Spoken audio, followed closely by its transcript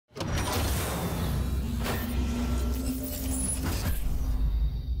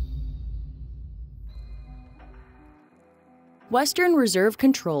Western Reserve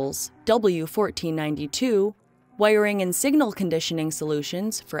Controls W1492 Wiring and Signal Conditioning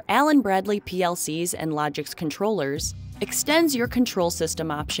Solutions for Allen Bradley PLCs and Logix controllers extends your control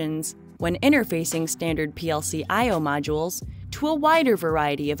system options when interfacing standard PLC I/O modules to a wider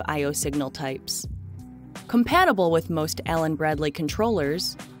variety of I/O signal types. Compatible with most Allen Bradley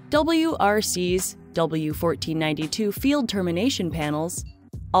controllers, WRC's W1492 field termination panels,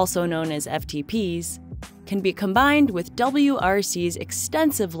 also known as FTPs, can be combined with WRC's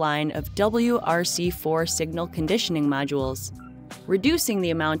extensive line of WRC4 signal conditioning modules, reducing the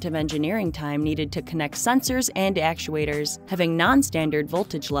amount of engineering time needed to connect sensors and actuators having non-standard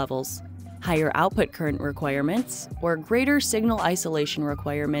voltage levels, higher output current requirements, or greater signal isolation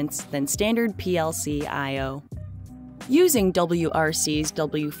requirements than standard PLC I/O. Using WRC's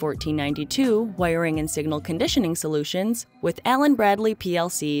W1492 wiring and signal conditioning solutions with Allen Bradley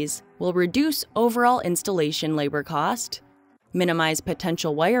PLCs will reduce overall installation labor cost, minimize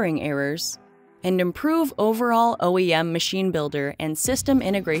potential wiring errors, and improve overall OEM machine builder and system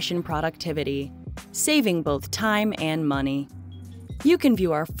integration productivity, saving both time and money. You can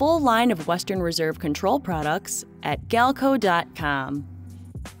view our full line of Western Reserve control products at galco.com.